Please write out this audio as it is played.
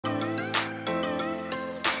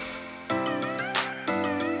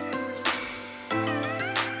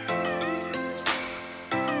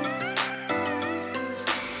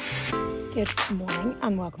Good morning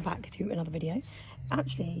and welcome back to another video.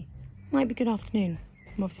 Actually, might be good afternoon.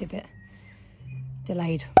 I'm obviously a bit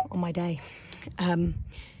delayed on my day.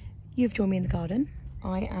 You've joined me in the garden.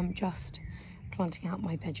 I am just planting out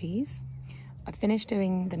my veggies. I've finished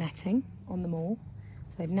doing the netting on them all.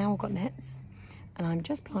 So they've now got nets and I'm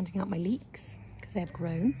just planting out my leeks because they have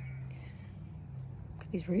grown. Look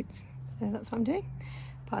at these roots. So that's what I'm doing.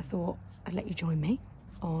 But I thought I'd let you join me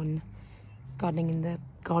on gardening in the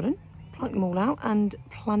garden, planting them all out and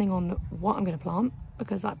planning on what I'm going to plant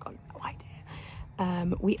because I've got no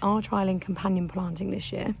idea. We are trialling companion planting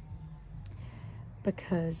this year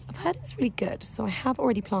because I've heard it's really good. So I have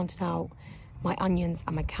already planted out my onions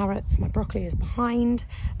and my carrots. My broccoli is behind.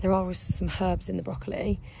 There are also some herbs in the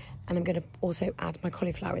broccoli and I'm going to also add my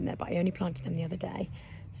cauliflower in there, but I only planted them the other day.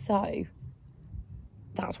 So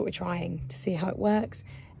that's what we're trying to see how it works.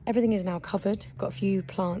 Everything is now covered. Got a few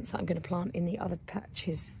plants that I'm going to plant in the other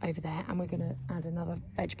patches over there and we're going to add another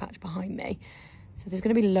veg patch behind me. So there's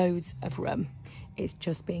going to be loads of room. It's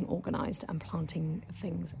just being organised and planting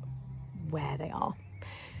things where they are.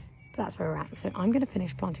 But that's where we're at. So I'm going to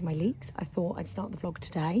finish planting my leeks. I thought I'd start the vlog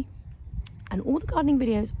today. And all the gardening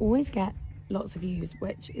videos always get lots of views,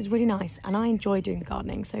 which is really nice. And I enjoy doing the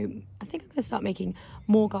gardening. So I think I'm going to start making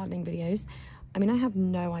more gardening videos. I mean, I have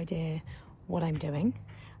no idea what I'm doing.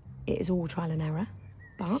 It is all trial and error,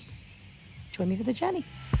 but join me for the journey.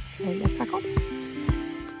 So let's crack on.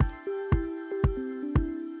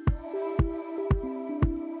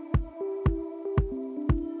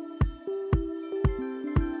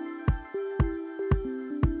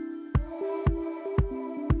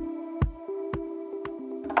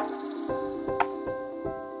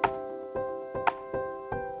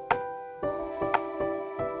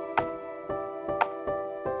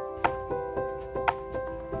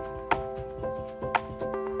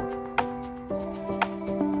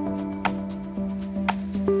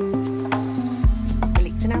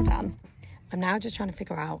 I'm now just trying to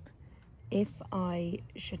figure out if I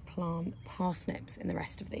should plant parsnips in the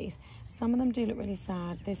rest of these. Some of them do look really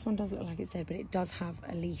sad. This one does look like it's dead, but it does have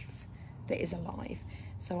a leaf that is alive.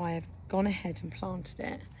 So I have gone ahead and planted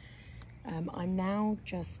it. I'm now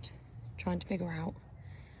just trying to figure out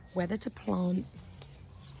whether to plant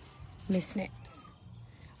snips.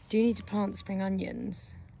 I do need to plant spring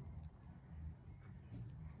onions.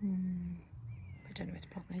 I don't know where to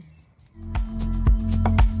plant those.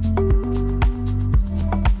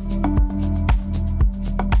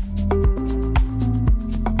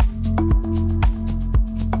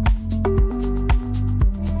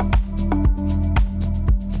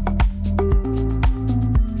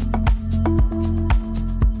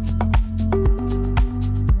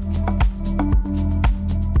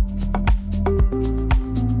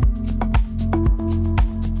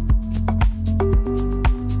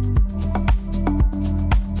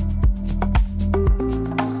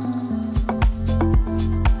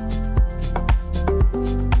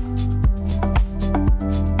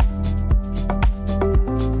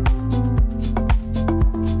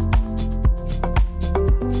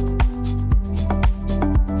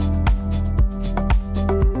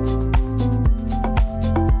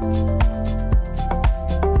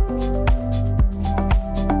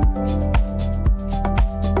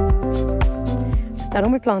 Done all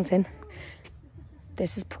my planting.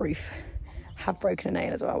 This is proof. I have broken a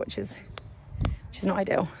nail as well, which is not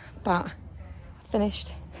ideal, but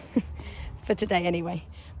finished for today anyway.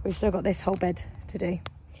 We've still got this whole bed to do,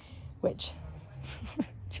 which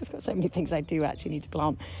just got so many things I do actually need to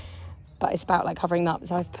plant, but it's about like covering them up.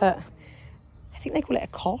 So I've put, I think they call it a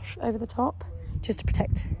cosh over the top, just to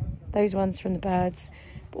protect those ones from the birds.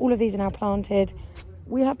 But all of these are now planted.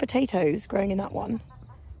 We have potatoes growing in that one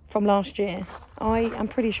from last year. I am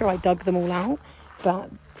pretty sure I dug them all out,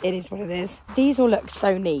 but it is what it is. These all look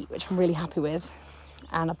so neat, which I'm really happy with.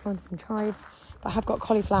 And I've planted some chives, but I have got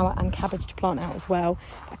cauliflower and cabbage to plant out as well.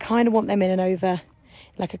 I kind of want them in and over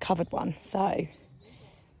like a covered one. So I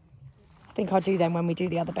think I'll do them when we do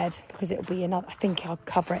the other bed because it'll be another, I think I'll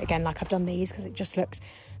cover it again like I've done these because it just looks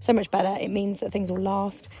so much better. It means that things will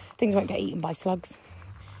last. Things won't get eaten by slugs.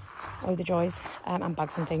 Oh, the joys, and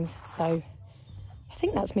bugs and things. So I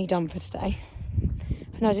think that's me done for today.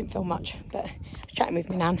 I know I didn't film much, but I was chatting with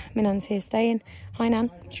my nan. My nan's here staying. Hi, Nan.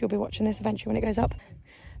 She'll be watching this eventually when it goes up.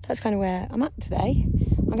 That's kind of where I'm at today.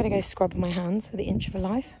 I'm going to go scrub my hands for the inch of a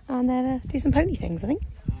life and then do some pony things, I think.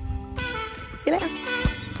 See you later.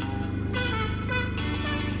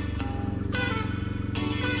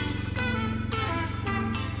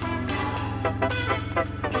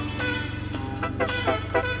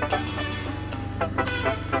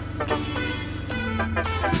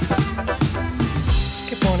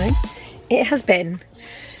 It has been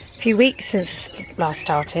a few weeks since last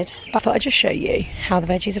started, but I thought I'd just show you how the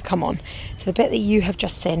veggies have come on. So the bit that you have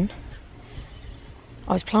just seen,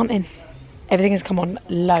 I was planting. Everything has come on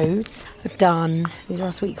loads. I've done, these are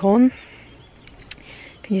our sweet corn.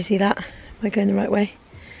 Can you see that? Am I going the right way?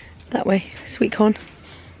 That way, sweet corn.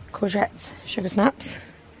 Courgettes, sugar snaps.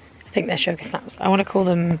 I think they're sugar snaps. I want to call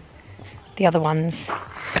them the other ones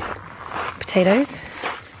potatoes.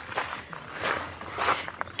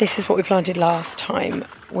 This is what we planted last time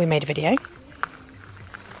we made a video.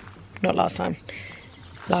 Not last time.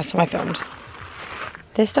 Last time I filmed.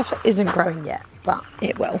 This stuff isn't growing yet, but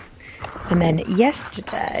it will. And then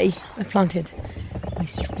yesterday I planted my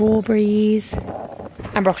strawberries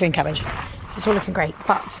and broccoli and cabbage. So it's all looking great.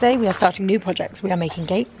 But today we are starting new projects. We are making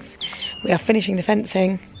gates. We are finishing the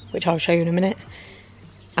fencing, which I'll show you in a minute.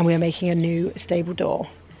 And we are making a new stable door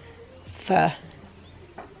for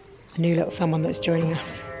a new little someone that's joining us.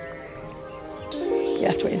 You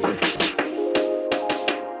have to wait and see.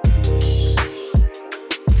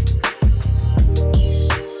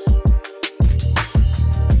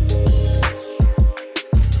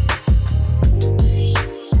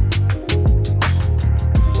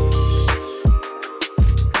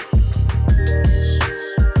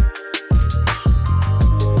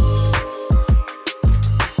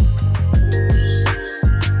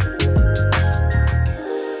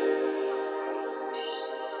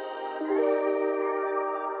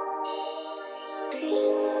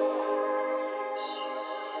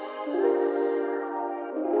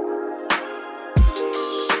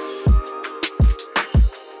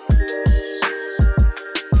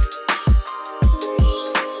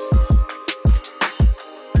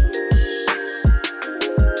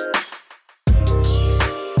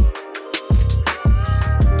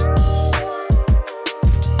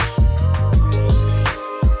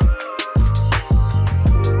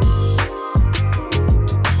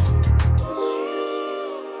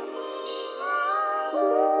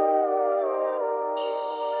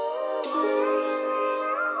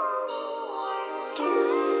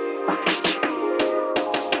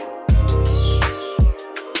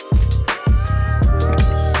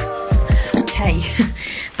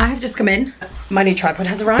 I have just come in. My new tripod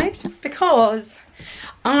has arrived because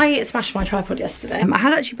I smashed my tripod yesterday. I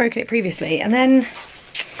had actually broken it previously and then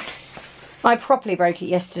I properly broke it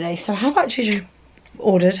yesterday. So I have actually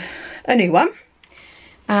ordered a new one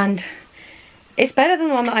and it's better than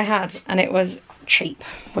the one that I had and it was cheap,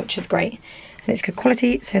 which is great. And it's good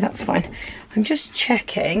quality, so that's fine. I'm just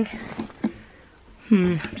checking.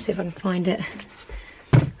 Let's see if I can find it.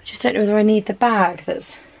 I just don't know whether I need the bag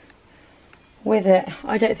that's with it.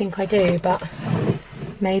 I don't think I do, but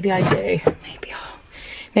maybe I do.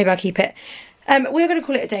 Maybe I'll keep it. We're going to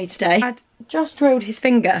call it a day today. Dad just drilled his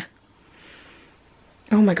finger.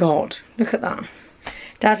 Oh my god, look at that.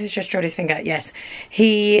 Dad has just drilled his finger. Yes,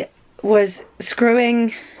 he was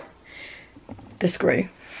screwing the screw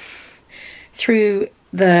through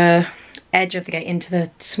the edge of the gate into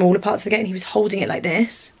the smaller parts of the gate, and he was holding it like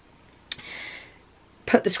this,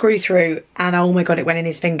 put the screw through, and oh my god, it went in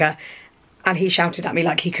his finger. And he shouted at me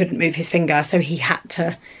like he couldn't move his finger, so he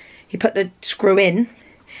put the screw in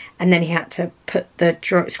and then he had to put the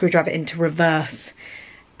screwdriver into reverse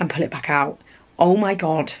and pull it back out. Oh my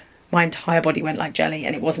god, my entire body went like jelly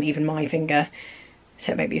and it wasn't even my finger,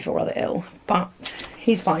 so it made me feel rather ill, but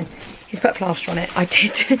he's fine. He's put a plaster on it.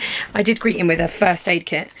 I did greet him with a first aid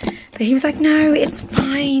kit, but he was like, no, it's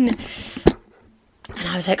fine. And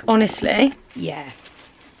I was like, honestly, yeah.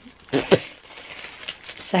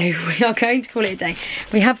 So we are going to call it a day.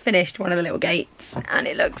 We have finished one of the little gates and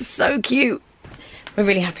it looks so cute. We're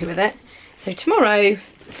really happy with it. So tomorrow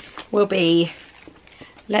will be,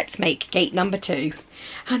 let's make gate number 2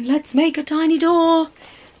 and let's make a tiny door.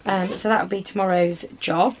 So that will be tomorrow's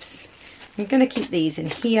jobs. I'm going to keep these in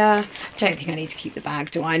here. I don't think I need to keep the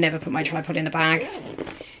bag, do I? I never put my tripod in a bag.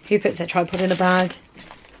 Who puts their tripod in a bag?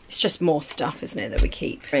 It's just more stuff, isn't it, that we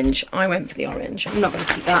keep. Orange. I went for the orange. I'm not going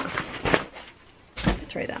to keep that.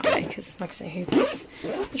 Throw that away because, like I say, who puts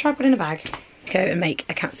the tripod in a bag? Go and make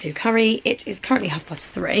a katsu curry. It is currently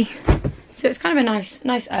 3:30, so it's kind of a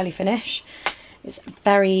nice early finish. It's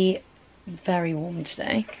very, very warm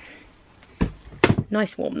today.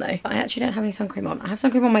 Nice warm though. I actually don't have any sun cream on. I have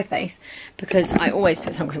sun cream on my face because I always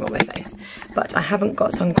put sun cream on my face, but I haven't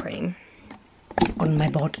got sun cream on my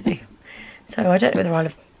body. So I don't know whether I'll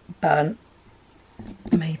have burnt.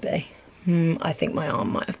 Maybe. I think my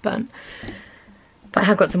arm might have burnt. But I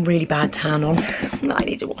have got some really bad tan on that I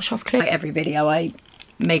need to wash off clear. Like every video I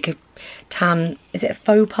make a tan, is it a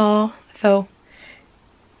faux pas? Yeah,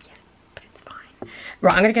 but it's fine.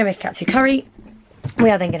 Right, I'm gonna go make a katsu curry We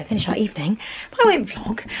are then going to finish our evening, but I won't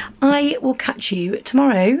vlog. I will catch you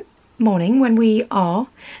tomorrow morning when we are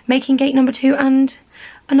making gate number 2 and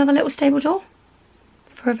another little stable door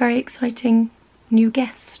for a very exciting new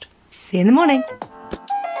guest. See you in the morning.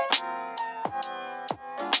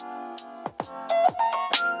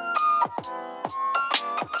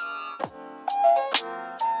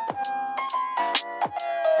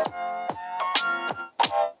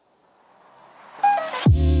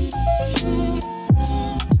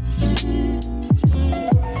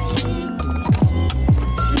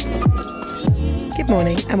 Good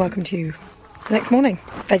morning and welcome to the next morning.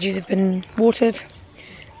 Veggies have been watered,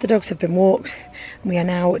 the dogs have been walked, and we are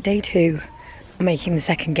now day 2 making the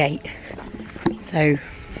second gate. So we're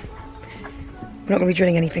not going to be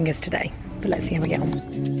drilling any fingers today, but let's see how we get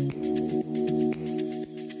on.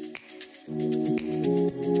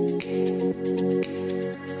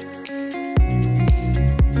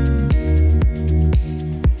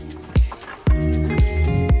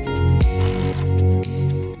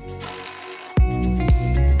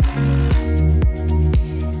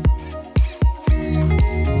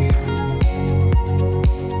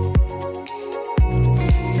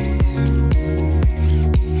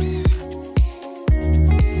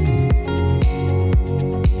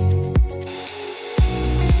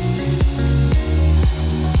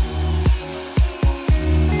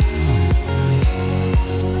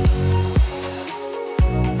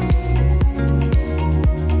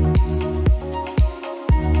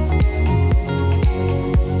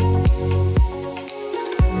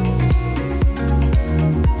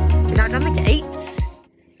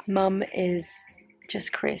 Mum is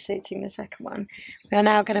just creating the second one. We are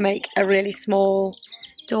now going to make a really small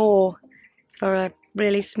door for a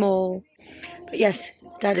really small, but yes,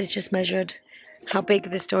 Dad has just measured how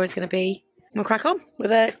big this door is going to be. We'll crack on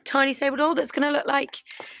with a tiny stable door that's going to look like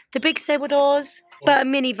the big stable doors, but a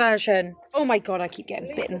mini version. Oh my god, I keep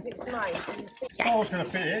getting bitten. Yes. Oh, it's going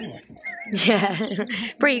to fit it anyway. Yeah.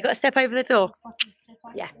 Bree, you got to step over the door.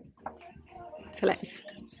 Yeah. So let's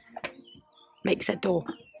make said door.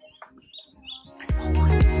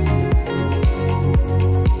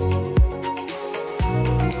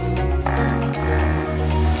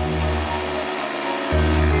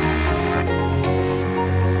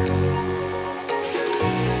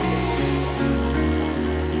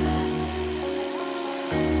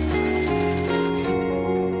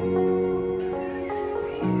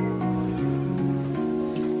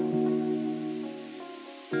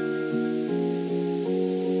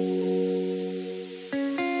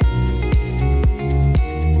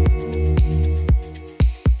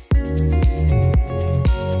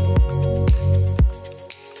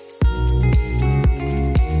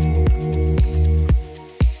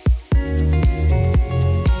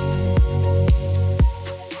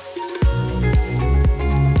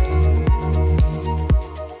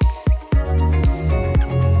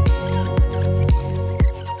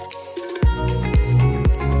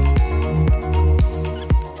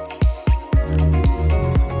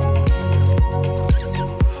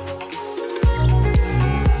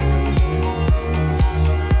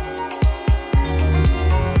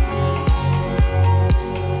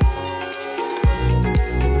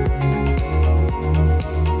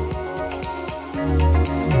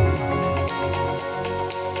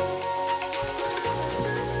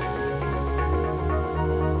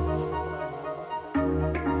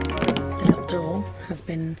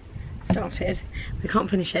 Started. We can't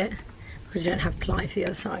finish it because we don't have ply for the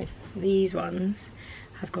other side. So these ones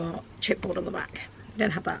have got chipboard on the back. We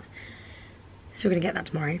don't have that. So we're going to get that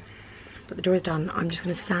tomorrow. But the door is done. I'm just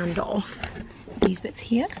going to sand off these bits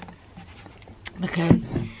here because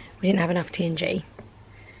we didn't have enough TNG.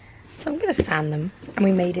 So I'm going to sand them, and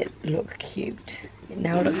we made it look cute. It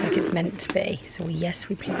now looks like it's meant to be. So yes,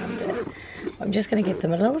 we planned it. I'm just going to give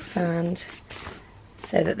them a little sand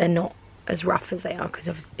so that they're not as rough as they are, because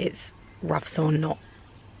it's rough sawn, not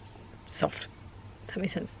soft. Does that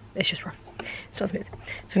make sense? It's just rough. It's not smooth.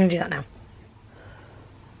 So I'm going to do that now.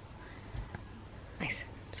 Nice.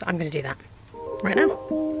 So I'm going to do that right now.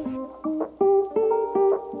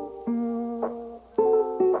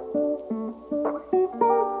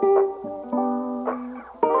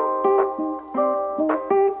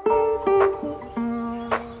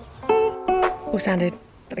 All sanded,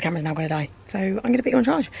 but the camera's now going to die. So I'm going to put you on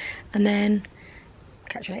charge and then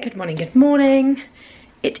catch you later. Good morning, good morning.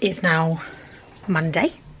 It is now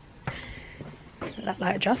Monday. Let that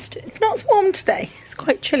light adjust. It's not as warm today. It's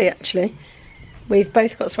quite chilly actually. We've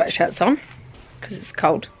both got sweatshirts on because it's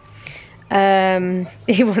cold.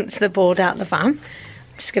 He wants the board out of the van.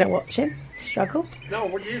 I'm just going to watch him. Struggle? No,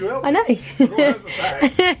 what do you do? I know.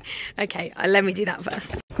 Okay, let me do that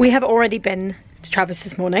first. We have already been to Travis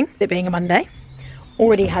this morning, it being a Monday.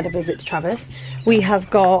 Already had a visit to Travis. We have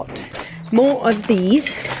got more of these,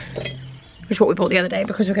 which is what we bought the other day,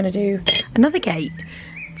 because we're going to do another gate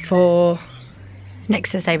for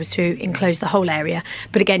next to the stables to enclose the whole area,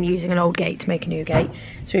 but again using an old gate to make a new gate.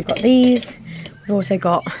 So we've got these, we've also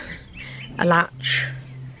got a latch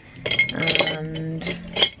and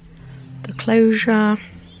the closure.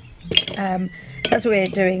 That's what we're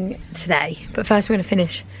doing today, but first we're going to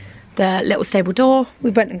finish the little stable door.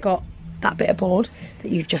 We went and got that bit of board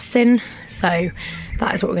that you've just seen, so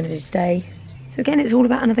that is what we're going to do today. So again, it's all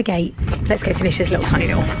about another gate. Let's go finish this little tiny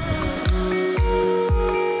door.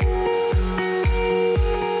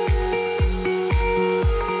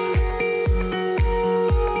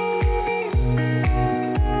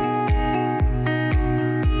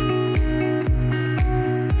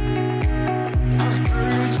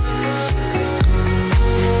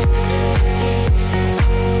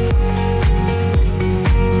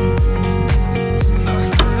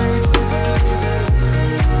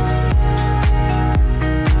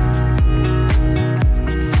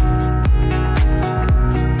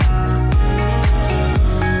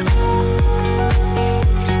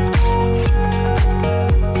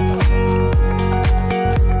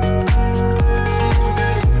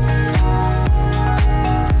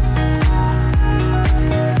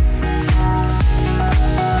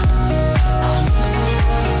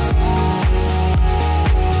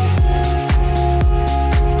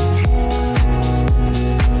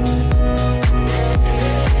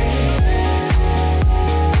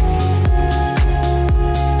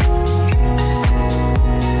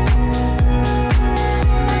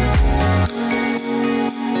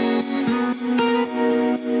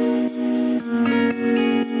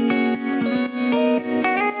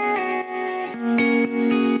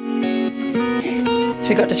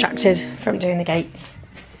 We got distracted from doing the gates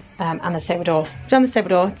and the stable door. We've done the stable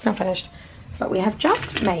door, it's not finished, but we have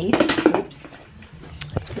just made, oops,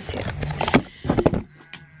 let's see it.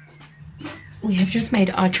 We have just made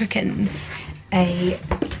our chickens a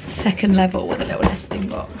second level with a little nesting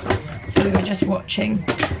box. So we were just watching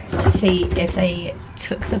to see if they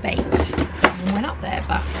took the bait and went up there,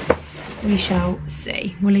 but we shall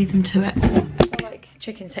see. We'll leave them to it. I feel like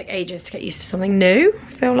chickens take ages to get used to something new,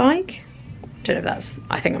 I feel like. Don't know if that's,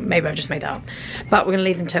 I think maybe I've just made that up, but we're gonna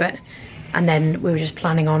leave them to it. And then we were just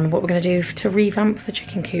planning on what we're gonna do to revamp the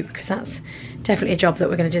chicken coop, because that's definitely a job that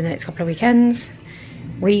we're gonna do in the next couple of weekends.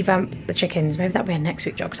 Revamp the chickens. Maybe that'll be a next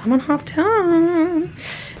week job because I'm on half time.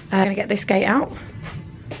 I'm gonna get this gate out,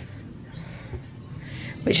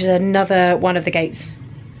 which is another one of the gates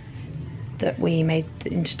that we made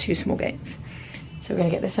into 2 small gates. So we're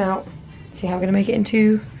gonna get this out, see how we're gonna make it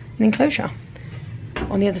into an enclosure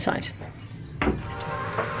on the other side.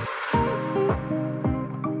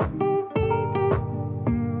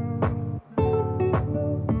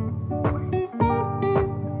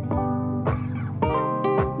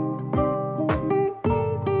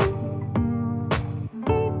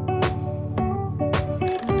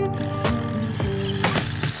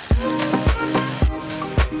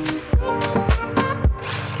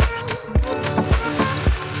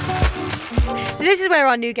 This is where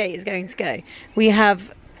our new gate is going to go. We have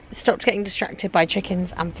stopped getting distracted by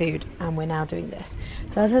chickens and food, and we're now doing this.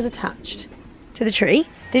 So that is attached to the tree.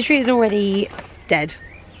 This tree is already dead,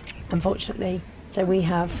 unfortunately. So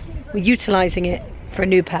we're utilising it for a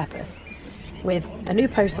new purpose with a new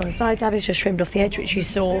post on the side. Dad has just trimmed off the edge, which you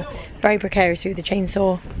saw very precariously with the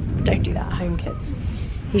chainsaw. Don't do that at home, kids.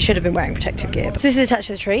 He should have been wearing protective gear. But this is attached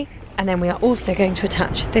to the tree, and then we are also going to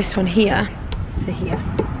attach this one here to here.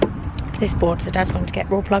 This board, so Dad's wanted to get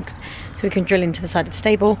raw plugs so we can drill into the side of the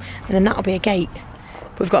stable, and then that'll be a gate.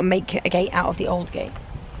 But we've got to make a gate out of the old gate,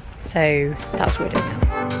 so that's what we're doing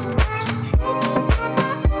now.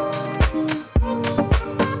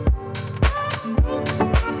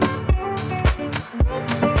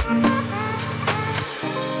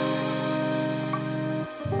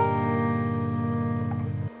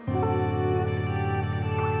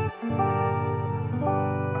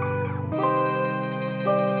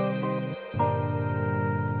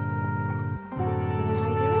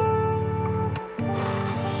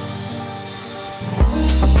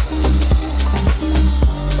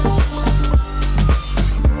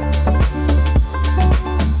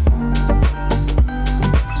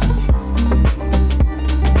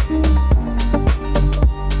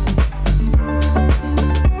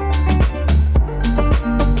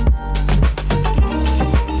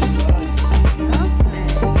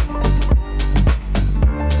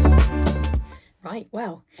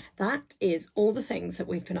 that is all the things that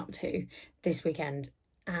we've been up to this weekend,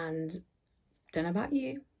 and don't know about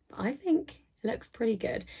you, but I think it looks pretty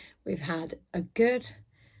good. We've had a good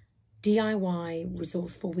DIY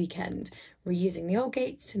resourceful weekend. We're using the old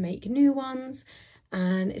gates to make new ones,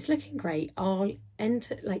 and it's looking great. I'll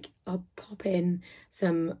pop in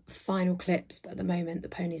some final clips, but at the moment the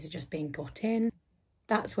ponies are just being got in.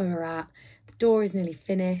 That's where we're at. The door is nearly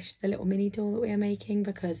finished, the little mini door that we are making,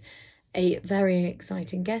 because a very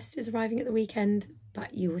exciting guest is arriving at the weekend,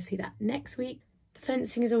 but you will see that next week. The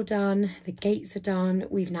fencing is all done, the gates are done.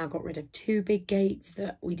 We've now got rid of 2 big gates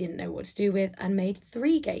that we didn't know what to do with and made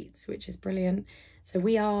 3 gates, which is brilliant. So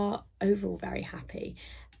we are overall very happy.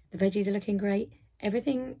 The veggies are looking great.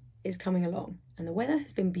 Everything is coming along and the weather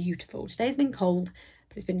has been beautiful. Today's been cold,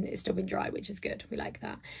 but it's still been dry, which is good. We like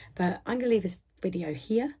that. But I'm gonna leave this video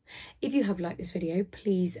here. If you have liked this video,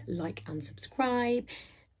 please like and subscribe.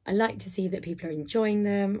 I like to see that people are enjoying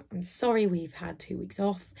them. I'm sorry we've had 2 weeks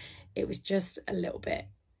off. It was just a little bit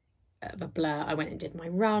of a blur. I went and did my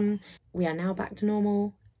run. We are now back to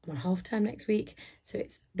normal. I'm on half term next week, so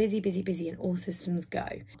it's busy, busy, busy, and all systems go.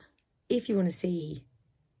 If you want to see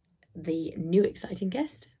the new exciting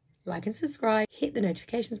guest, like and subscribe, hit the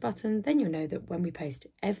notifications button, then you'll know that when we post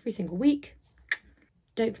every single week.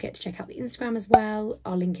 Don't forget to check out the Instagram as well.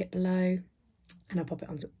 I'll link it below and I'll pop it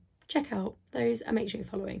on. Check out those and make sure you're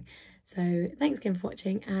following. So thanks again for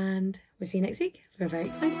watching, and we'll see you next week for a very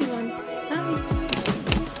exciting one. Bye.